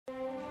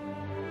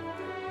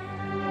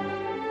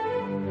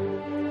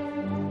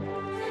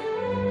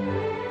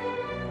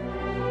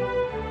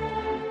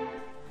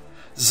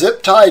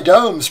Zip Tie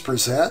Domes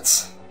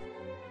presents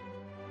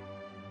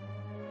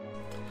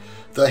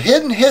The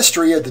Hidden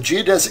History of the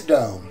Geodesic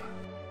Dome,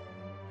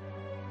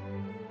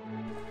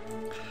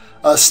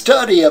 a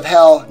study of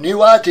how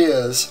new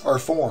ideas are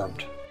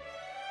formed.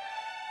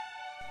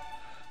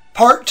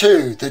 Part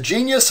 2, The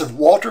Genius of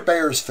Walther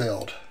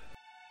Bauersfeld.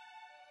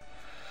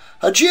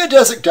 A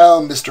geodesic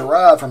dome is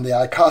derived from the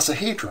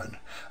icosahedron,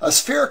 a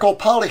spherical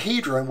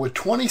polyhedron with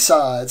 20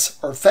 sides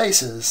or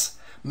faces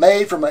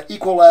made from an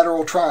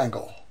equilateral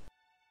triangle.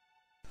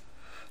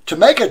 To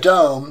make a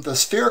dome, the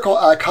spherical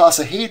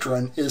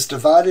icosahedron is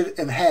divided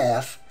in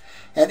half,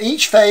 and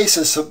each face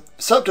is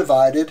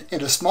subdivided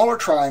into smaller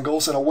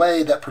triangles in a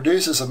way that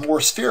produces a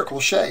more spherical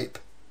shape.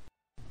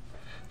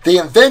 The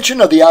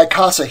invention of the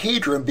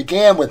icosahedron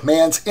began with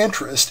man's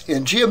interest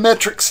in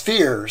geometric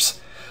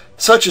spheres,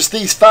 such as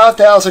these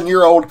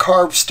 5,000-year-old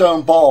carved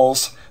stone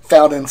balls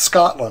found in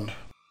Scotland.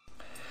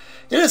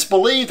 It is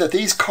believed that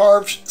these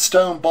carved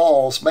stone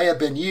balls may have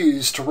been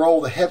used to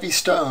roll the heavy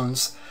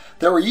stones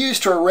that were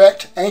used to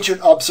erect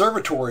ancient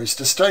observatories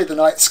to study the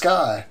night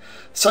sky,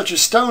 such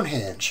as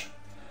Stonehenge.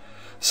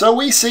 So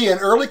we see an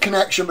early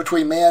connection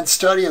between man's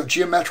study of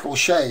geometrical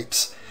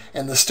shapes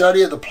and the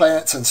study of the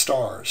planets and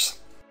stars.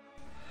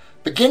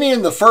 Beginning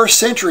in the 1st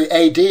century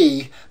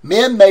AD,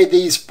 men made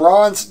these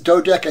bronze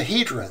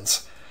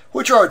dodecahedrons,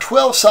 which are a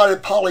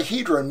 12-sided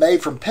polyhedron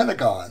made from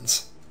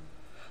pentagons.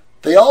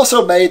 They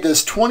also made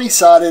this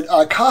 20-sided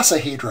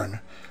icosahedron,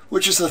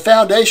 which is the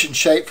foundation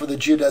shape for the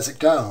geodesic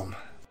dome.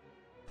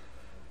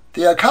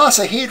 The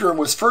icosahedron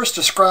was first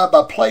described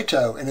by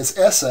Plato in his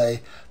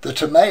essay, the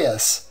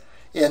Timaeus,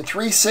 in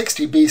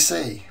 360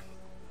 BC.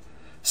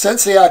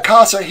 Since the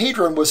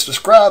icosahedron was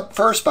described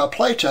first by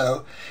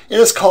Plato, it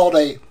is called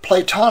a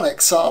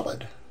Platonic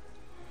solid.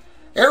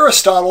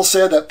 Aristotle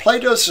said that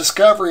Plato's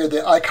discovery of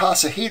the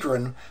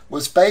icosahedron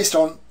was based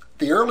on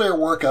the earlier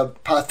work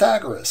of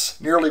Pythagoras,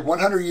 nearly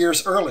 100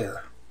 years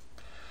earlier.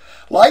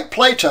 Like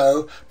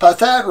Plato,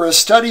 Pythagoras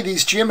studied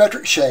these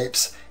geometric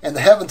shapes and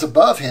the heavens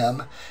above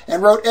him,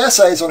 and wrote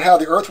essays on how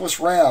the earth was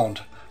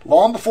round,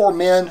 long before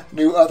men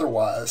knew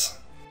otherwise.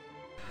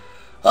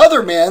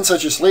 Other men,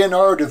 such as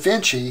Leonardo da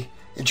Vinci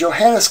and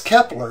Johannes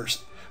Kepler,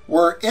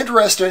 were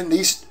interested in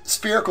these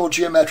spherical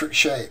geometric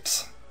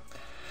shapes.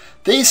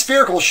 These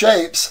spherical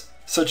shapes,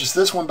 such as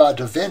this one by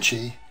da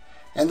Vinci,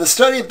 and the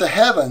study of the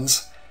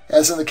heavens,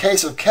 as in the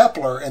case of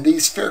Kepler and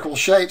these spherical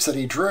shapes that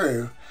he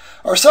drew,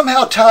 are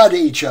somehow tied to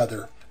each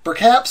other,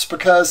 perhaps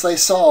because they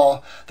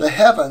saw the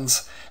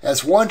heavens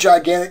as one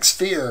gigantic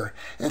sphere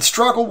and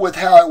struggled with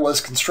how it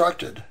was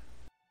constructed.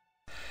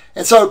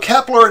 And so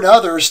Kepler and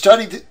others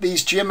studied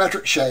these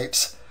geometric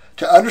shapes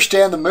to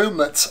understand the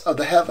movements of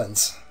the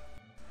heavens.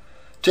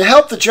 To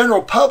help the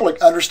general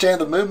public understand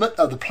the movement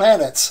of the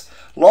planets,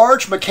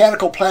 large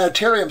mechanical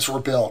planetariums were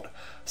built,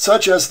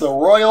 such as the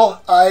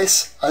Royal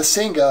IJs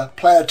Isinga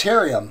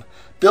Planetarium,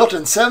 built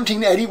in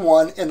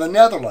 1781 in the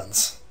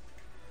Netherlands.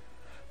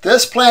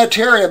 This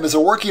planetarium is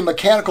a working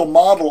mechanical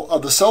model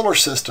of the solar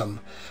system,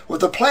 with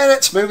the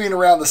planets moving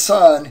around the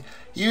sun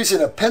using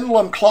a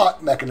pendulum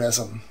clock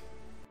mechanism.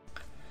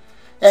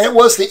 And it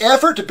was the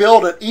effort to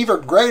build an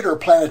even greater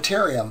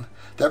planetarium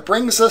that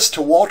brings us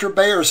to Walther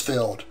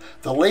Bauersfeld,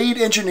 the lead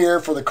engineer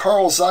for the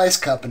Carl Zeiss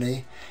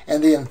Company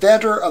and the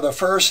inventor of the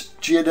first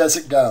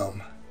geodesic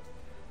dome.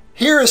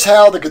 Here is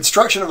how the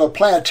construction of a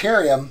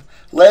planetarium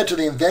led to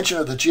the invention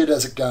of the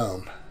geodesic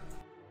dome.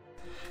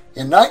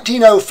 In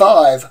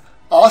 1905,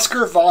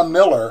 Oskar von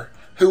Miller,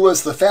 who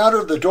was the founder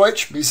of the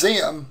Deutsche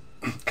Museum,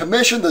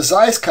 commissioned the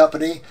Zeiss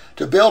Company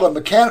to build a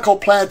mechanical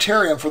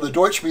planetarium for the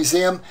Deutsche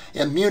Museum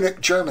in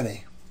Munich,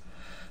 Germany.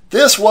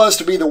 This was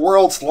to be the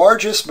world's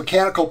largest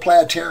mechanical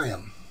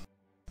planetarium.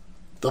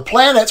 The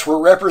planets were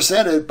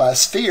represented by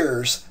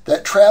spheres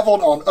that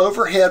traveled on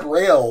overhead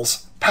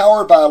rails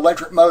powered by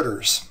electric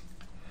motors.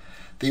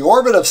 The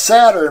orbit of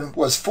Saturn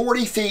was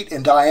 40 feet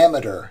in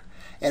diameter,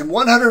 and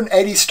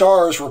 180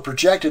 stars were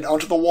projected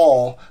onto the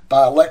wall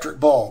by electric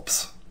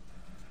bulbs.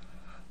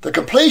 The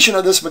completion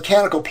of this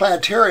mechanical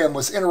planetarium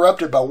was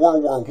interrupted by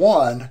World War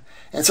I,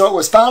 and so it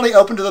was finally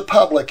opened to the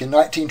public in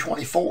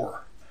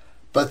 1924.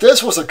 But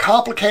this was a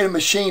complicated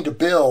machine to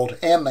build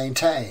and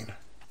maintain,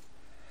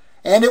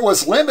 and it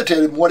was limited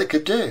in what it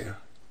could do.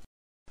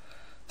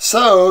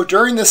 So,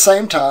 during this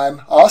same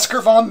time,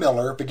 Oskar von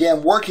Miller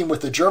began working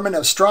with the German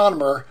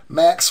astronomer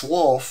Max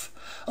Wolf,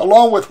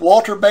 along with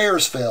Walther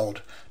Bauersfeld,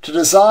 to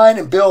design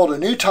and build a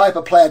new type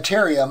of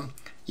planetarium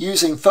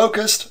using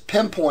focused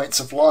pinpoints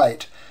of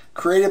light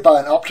created by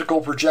an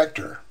optical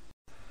projector.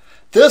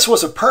 This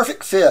was a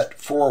perfect fit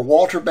for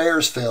Walther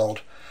Bauersfeld,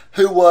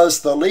 who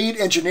was the lead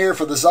engineer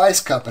for the Zeiss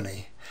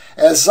Company,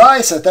 as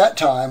Zeiss at that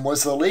time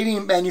was the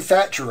leading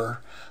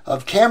manufacturer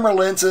of camera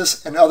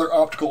lenses and other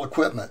optical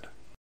equipment.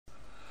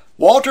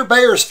 Walther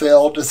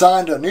Bauersfeld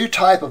designed a new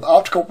type of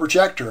optical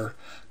projector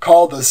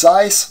called the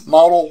Zeiss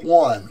Model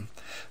 1,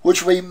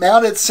 which would be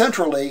mounted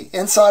centrally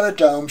inside a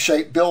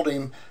dome-shaped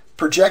building,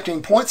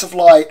 projecting points of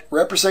light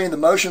representing the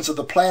motions of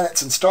the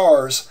planets and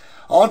stars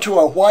onto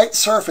a white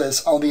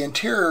surface on the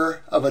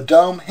interior of a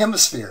dome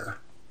hemisphere.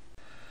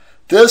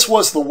 This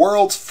was the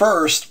world's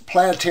first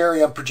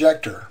planetarium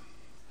projector.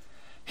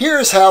 Here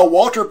is how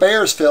Walther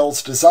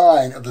Bauersfeld's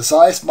design of the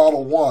Zeiss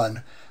Model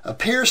 1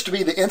 appears to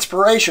be the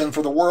inspiration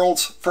for the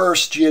world's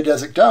first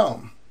geodesic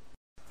dome.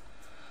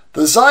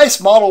 The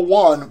Zeiss Model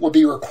 1 would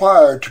be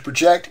required to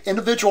project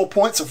individual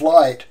points of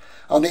light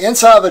on the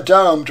inside of a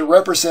dome to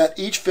represent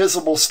each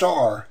visible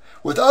star,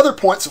 with other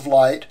points of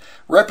light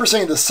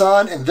representing the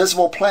sun and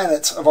visible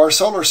planets of our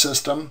solar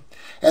system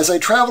as they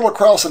travel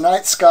across the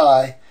night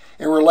sky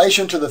in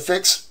relation to the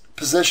fixed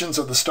positions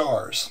of the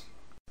stars.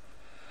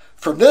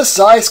 From this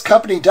Zeiss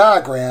company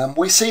diagram,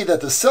 we see that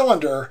the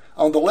cylinder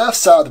on the left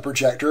side of the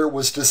projector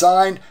was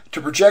designed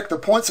to project the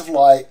points of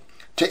light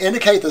to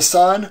indicate the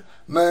Sun,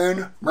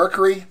 Moon,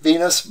 Mercury,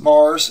 Venus,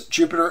 Mars,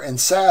 Jupiter, and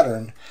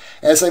Saturn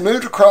as they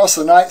moved across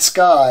the night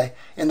sky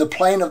in the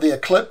plane of the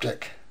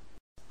ecliptic.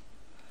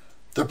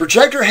 The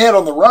projector head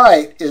on the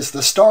right is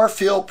the star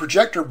field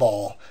projector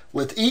ball,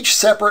 with each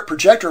separate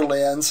projector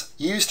lens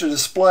used to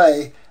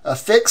display a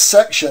fixed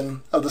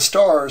section of the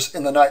stars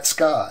in the night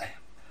sky.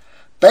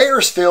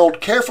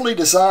 Bauersfeld carefully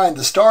designed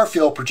the star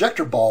field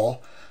projector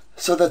ball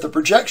so that the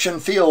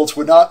projection fields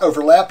would not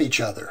overlap each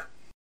other.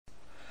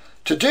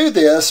 To do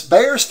this,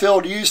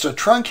 Bauersfeld used a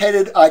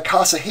truncated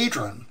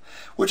icosahedron,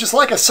 which is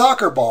like a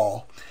soccer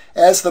ball,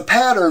 as the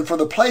pattern for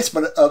the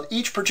placement of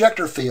each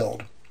projector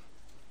field.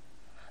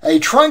 A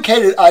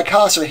truncated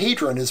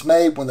icosahedron is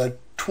made when the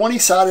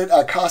 20-sided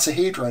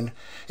icosahedron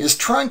is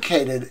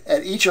truncated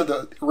at each of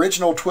the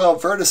original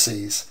 12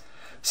 vertices,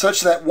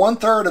 such that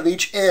 1/3 of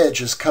each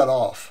edge is cut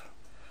off.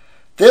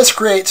 This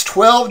creates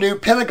 12 new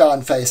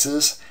pentagon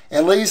faces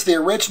and leaves the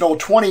original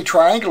 20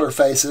 triangular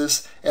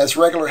faces as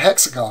regular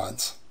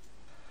hexagons.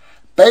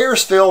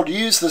 Bauersfeld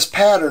used this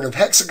pattern of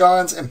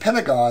hexagons and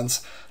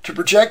pentagons to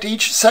project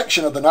each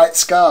section of the night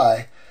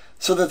sky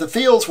so that the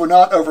fields would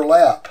not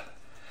overlap.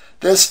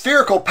 This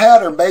spherical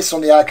pattern based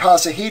on the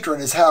icosahedron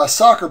is how a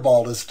soccer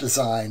ball is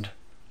designed.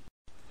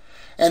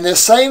 And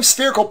this same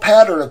spherical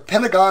pattern of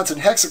pentagons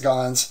and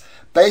hexagons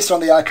based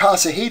on the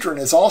icosahedron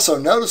is also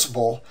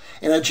noticeable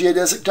in a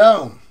geodesic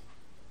dome.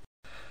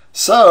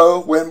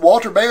 So, when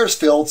Walther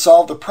Bauersfeld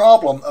solved the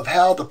problem of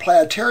how the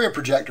planetarium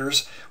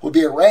projectors would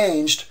be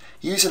arranged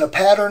using a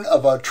pattern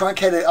of a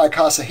truncated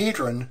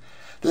icosahedron,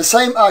 the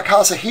same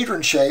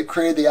icosahedron shape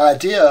created the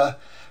idea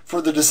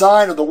for the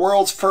design of the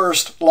world's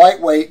first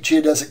lightweight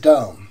geodesic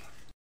dome.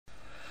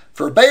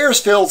 For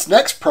Bauersfeld's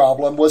next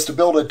problem was to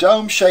build a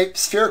dome-shaped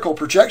spherical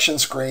projection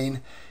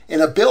screen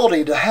in a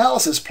building to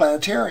house his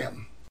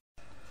planetarium.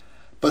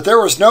 But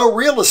there was no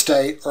real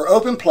estate or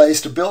open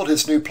place to build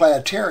his new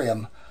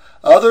planetarium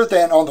other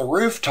than on the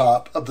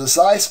rooftop of the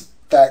Zeiss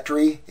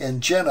factory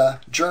in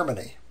Jena,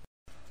 Germany.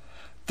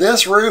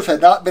 This roof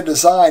had not been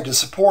designed to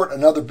support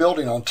another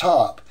building on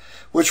top,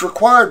 which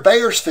required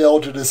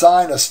Bauersfeld to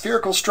design a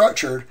spherical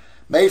structure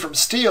made from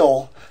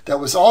steel that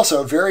was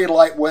also very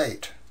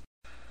lightweight.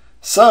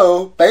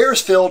 So,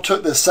 Bauersfeld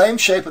took the same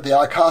shape of the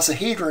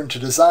icosahedron to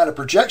design a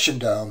projection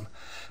dome,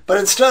 but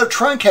instead of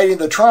truncating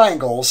the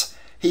triangles,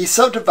 he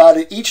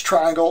subdivided each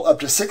triangle up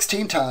to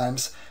 16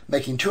 times,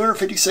 making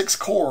 256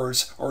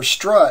 chords, or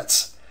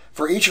struts,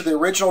 for each of the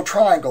original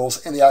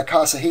triangles in the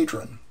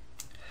icosahedron.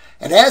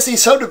 And as he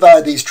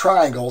subdivided these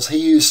triangles, he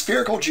used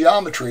spherical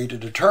geometry to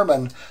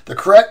determine the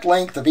correct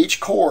length of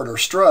each chord or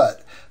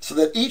strut, so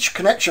that each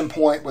connection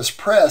point was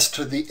pressed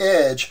to the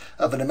edge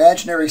of an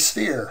imaginary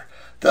sphere,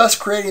 thus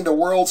creating the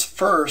world's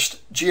first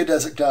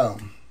geodesic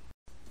dome.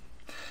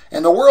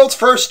 And the world's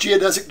first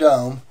geodesic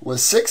dome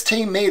was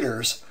 16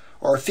 meters,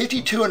 or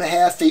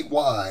 52.5 feet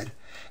wide,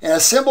 and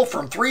assembled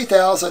from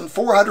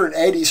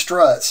 3,480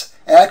 struts,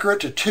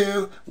 accurate to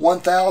 2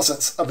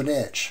 1/1000ths of an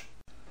inch.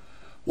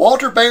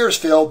 Walther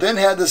Bauersfeld then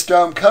had this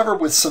dome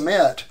covered with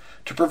cement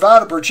to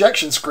provide a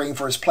projection screen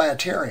for his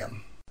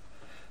planetarium.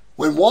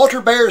 When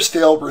Walther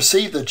Bauersfeld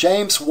received the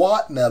James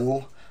Watt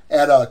Medal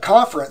at a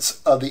conference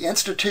of the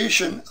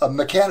Institution of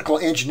Mechanical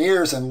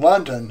Engineers in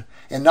London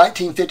in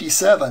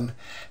 1957,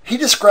 he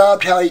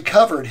described how he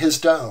covered his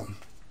dome.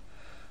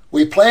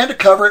 We plan to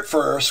cover it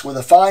first with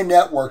a fine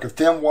network of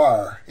thin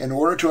wire in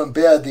order to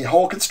embed the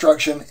whole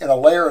construction in a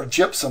layer of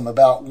gypsum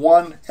about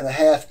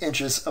 1.5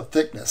 inches of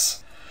thickness.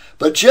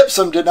 But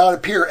gypsum did not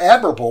appear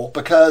admirable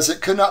because it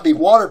could not be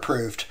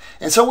waterproofed,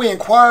 and so we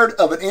inquired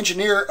of an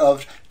engineer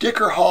of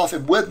Dickerhoff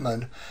and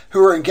Woodman,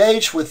 who were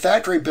engaged with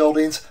factory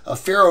buildings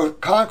of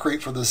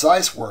ferroconcrete for the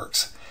Zeiss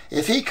works,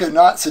 if he could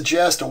not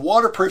suggest a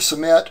waterproof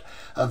cement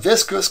of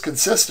viscous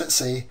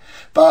consistency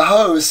by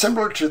hose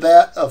similar to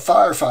that of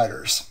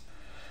firefighters.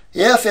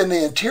 If in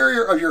the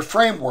interior of your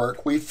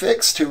framework we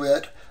fix to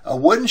it a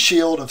wooden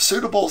shield of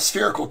suitable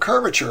spherical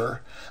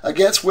curvature,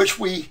 against which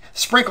we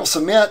sprinkle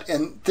cement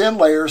in thin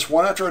layers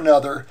one after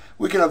another,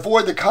 we can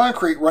avoid the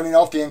concrete running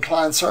off the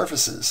inclined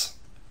surfaces.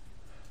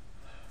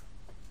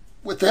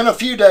 Within a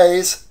few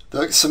days,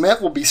 the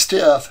cement will be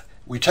stiff.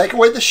 We take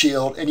away the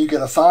shield and you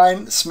get a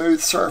fine,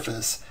 smooth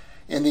surface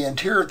in the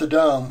interior of the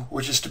dome,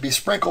 which is to be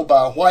sprinkled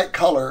by a white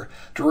color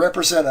to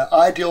represent an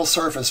ideal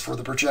surface for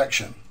the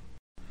projection.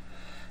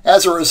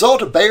 As a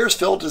result of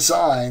Bauersfeld's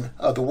design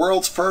of the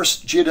world's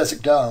first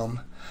geodesic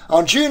dome,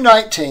 On June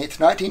 19,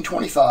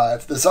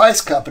 1925, the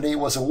Zeiss Company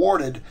was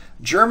awarded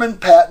German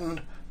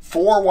patent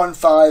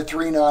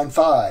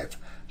 415395,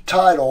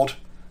 titled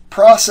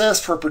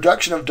Process for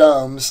Production of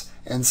Domes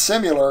and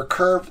Similar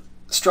Curved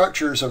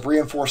Structures of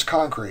Reinforced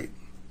Concrete.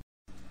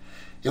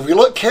 If we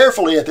look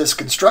carefully at this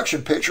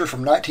construction picture from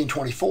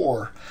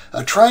 1924,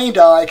 a trained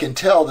eye can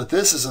tell that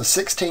this is a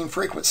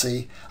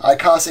 16-frequency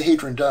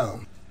icosahedron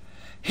dome.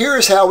 Here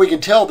is how we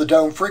can tell the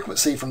dome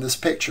frequency from this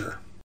picture.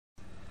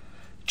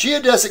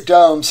 Geodesic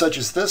domes such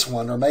as this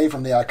one are made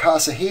from the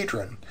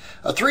icosahedron,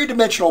 a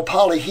three-dimensional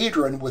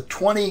polyhedron with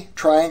 20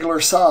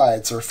 triangular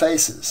sides or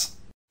faces.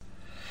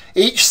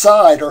 Each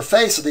side or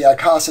face of the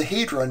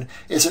icosahedron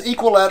is an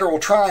equilateral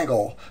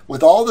triangle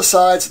with all the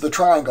sides of the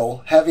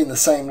triangle having the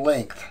same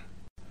length.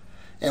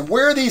 And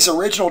where these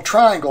original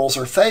triangles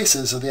or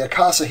faces of the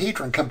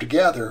icosahedron come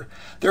together,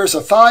 there is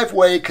a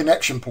five-way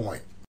connection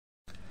point.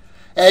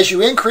 As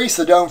you increase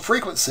the dome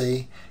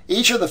frequency,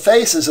 each of the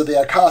faces of the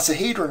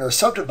icosahedron are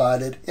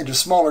subdivided into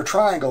smaller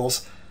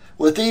triangles,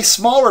 with these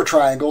smaller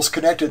triangles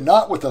connected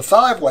not with a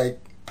five-way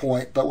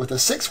point, but with a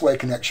six-way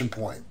connection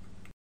point.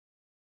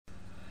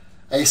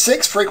 A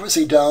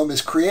six-frequency dome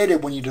is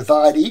created when you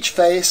divide each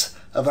face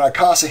of an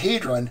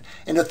icosahedron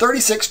into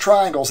 36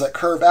 triangles that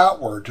curve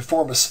outward to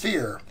form a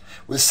sphere,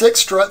 with 6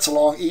 struts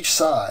along each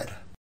side.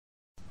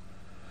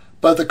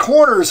 But the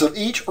corners of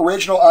each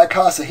original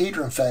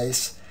icosahedron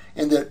face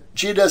in the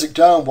geodesic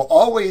dome will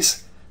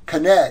always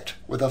connect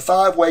with a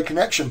five-way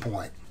connection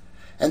point.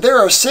 And there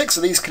are 6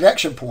 of these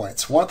connection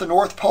points, one at the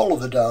north pole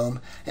of the dome,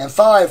 and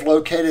 5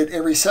 located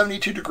every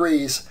 72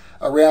 degrees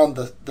around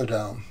the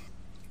dome.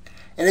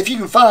 And if you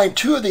can find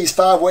 2 of these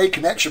five-way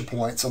connection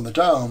points on the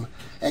dome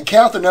and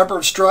count the number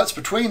of struts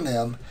between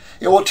them,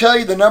 it will tell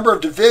you the number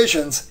of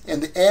divisions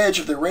in the edge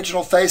of the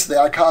original face of the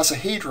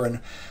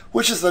icosahedron,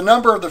 which is the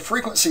number of the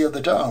frequency of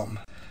the dome.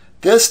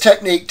 This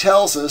technique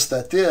tells us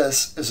that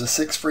this is a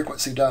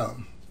 6-frequency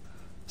dome.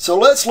 So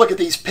let's look at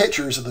these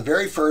pictures of the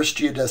very first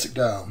geodesic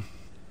dome.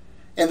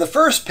 In the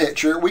first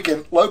picture, we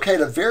can locate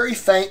a very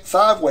faint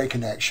five-way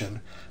connection,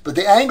 but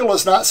the angle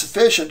is not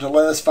sufficient to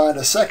let us find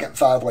a second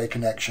five-way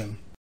connection.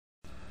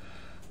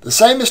 The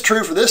same is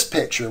true for this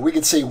picture. We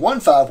can see one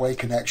five-way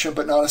connection,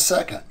 but not a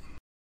second.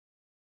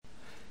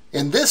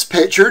 In this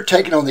picture,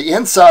 taken on the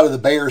inside of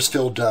the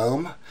Bauersfeld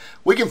dome,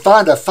 we can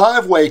find a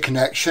five-way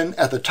connection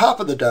at the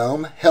top of the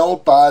dome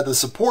held by the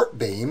support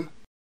beam,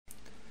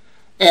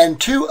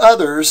 and 2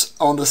 others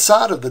on the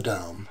side of the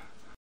dome.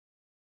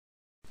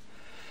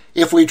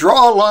 If we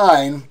draw a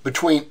line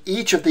between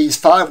each of these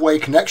five-way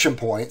connection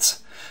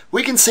points,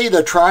 we can see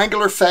the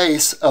triangular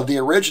face of the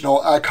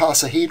original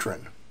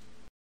icosahedron.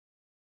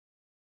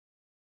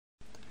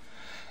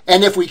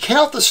 And if we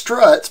count the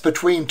struts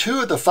between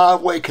 2 of the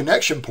five-way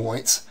connection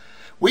points,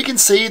 we can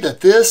see that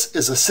this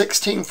is a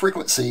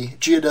 16-frequency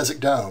geodesic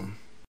dome.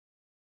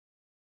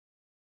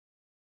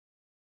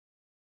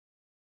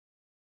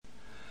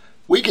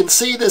 We can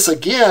see this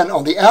again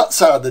on the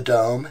outside of the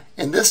dome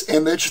in this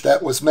image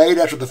that was made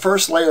after the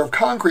first layer of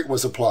concrete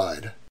was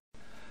applied.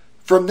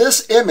 From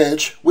this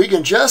image, we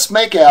can just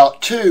make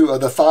out 2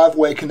 of the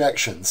five-way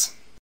connections.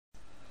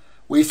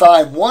 We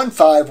find one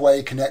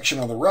five-way connection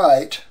on the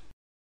right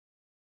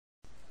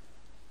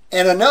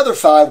and another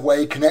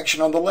five-way connection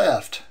on the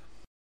left.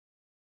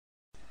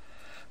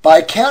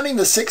 By counting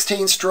the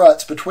 16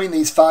 struts between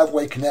these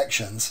five-way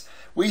connections,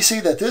 we see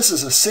that this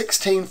is a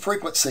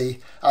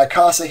 16-frequency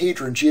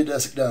icosahedron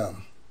geodesic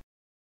dome.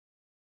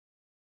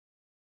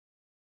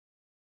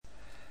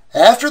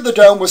 After the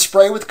dome was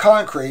sprayed with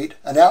concrete,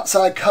 an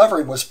outside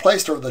covering was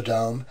placed over the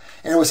dome,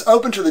 and it was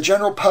opened to the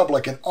general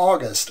public in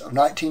August of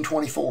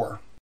 1924.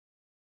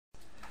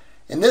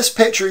 In this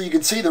picture, you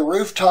can see the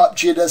rooftop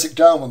geodesic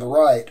dome on the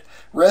right,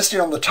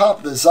 resting on the top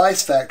of the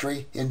Zeiss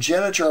factory in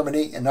Jena,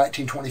 Germany in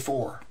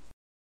 1924.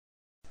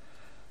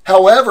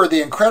 However,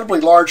 the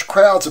incredibly large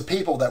crowds of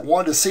people that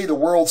wanted to see the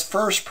world's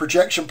first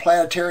projection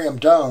planetarium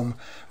dome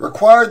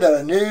required that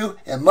a new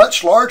and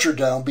much larger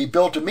dome be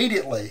built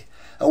immediately,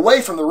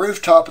 away from the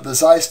rooftop of the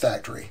Zeiss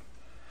factory.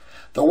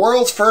 The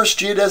world's first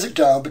geodesic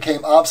dome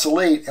became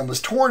obsolete and was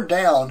torn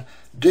down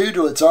due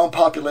to its own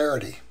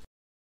popularity.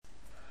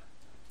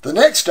 The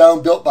next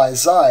dome built by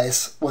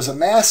Zeiss was a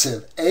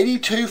massive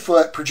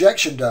 82-foot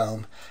projection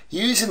dome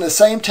using the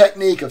same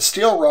technique of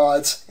steel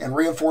rods and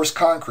reinforced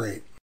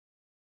concrete.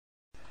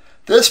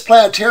 This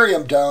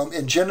planetarium dome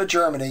in Jena,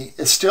 Germany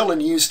is still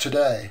in use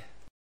today.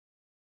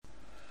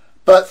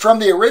 But from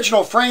the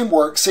original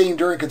framework seen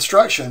during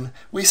construction,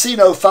 we see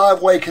no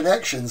five-way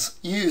connections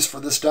used for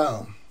this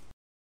dome.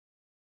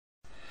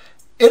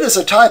 It is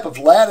a type of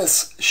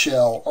lattice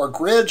shell or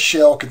grid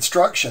shell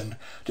construction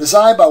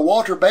designed by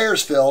Walther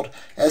Bauersfeld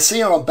as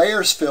seen on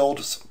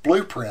Bauersfeld's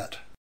blueprint.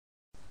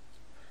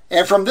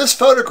 And from this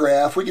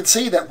photograph, we can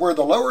see that where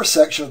the lower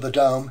section of the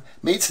dome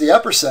meets the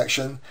upper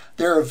section,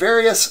 there are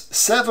various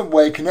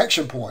seven-way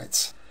connection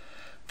points.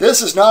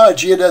 This is not a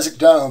geodesic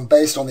dome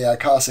based on the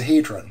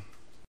icosahedron.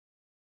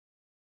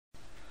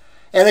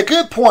 And a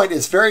good point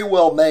is very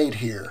well made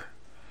here.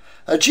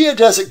 A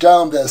geodesic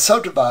dome that is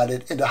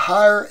subdivided into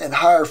higher and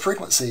higher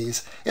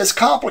frequencies is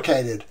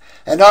complicated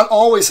and not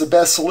always the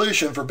best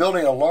solution for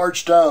building a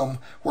large dome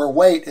where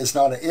weight is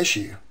not an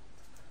issue.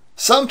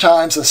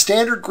 Sometimes a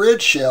standard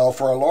grid shell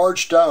for a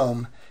large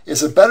dome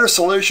is a better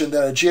solution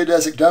than a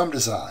geodesic dome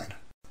design.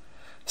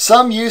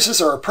 Some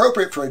uses are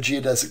appropriate for a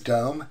geodesic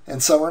dome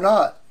and some are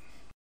not.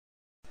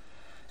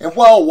 And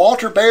while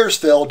Walther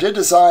Bauersfeld did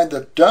design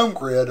the dome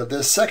grid of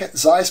this second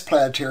Zeiss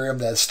planetarium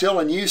that is still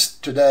in use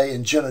today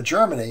in Jena,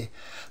 Germany,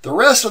 the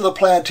rest of the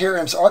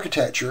planetarium's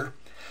architecture,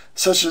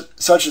 such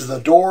as the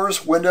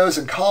doors, windows,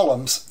 and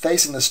columns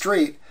facing the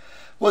street,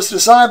 was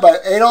designed by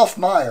Adolf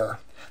Meyer,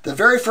 the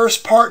very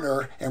first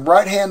partner and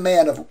right-hand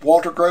man of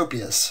Walter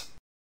Gropius.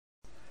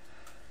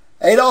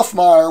 Adolf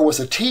Meyer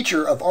was a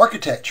teacher of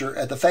architecture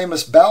at the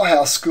famous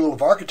Bauhaus School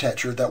of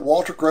Architecture that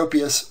Walter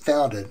Gropius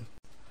founded.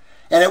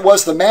 And it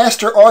was the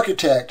master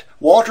architect,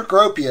 Walther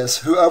Gropius,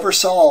 who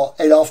oversaw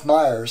Adolf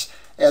Meyer's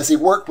as he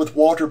worked with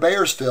Walther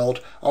Bauersfeld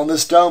on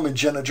this dome in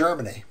Jena,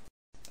 Germany.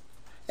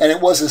 And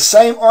it was the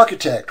same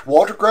architect,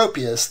 Walther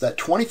Gropius, that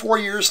 24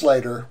 years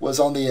later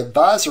was on the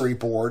advisory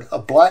board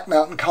of Black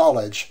Mountain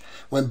College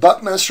when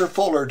Buckminster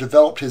Fuller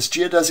developed his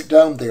geodesic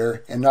dome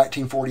there in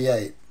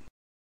 1948.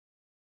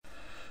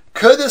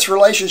 Could this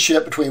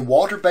relationship between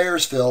Walther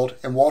Bauersfeld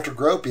and Walther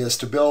Gropius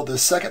to build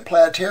this second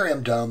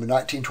planetarium dome in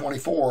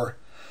 1924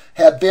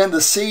 have been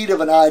the seed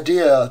of an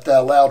idea that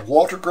allowed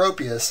Walther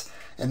Gropius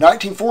in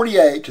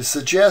 1948 to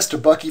suggest to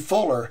Bucky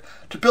Fuller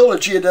to build a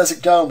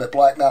geodesic dome at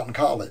Black Mountain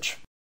College?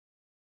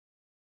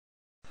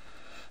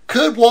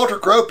 Could Walther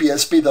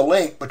Gropius be the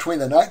link between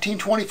the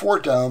 1924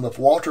 dome of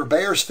Walther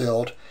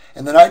Bauersfeld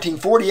and the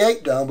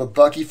 1948 dome of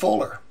Bucky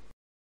Fuller?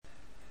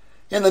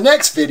 In the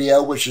next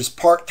video, which is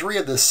part 3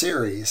 of this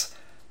series,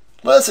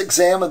 let us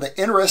examine the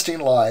interesting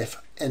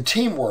life and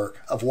teamwork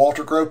of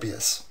Walther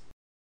Gropius.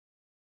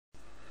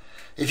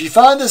 If you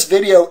find this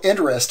video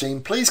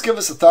interesting, please give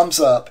us a thumbs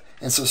up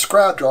and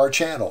subscribe to our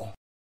channel.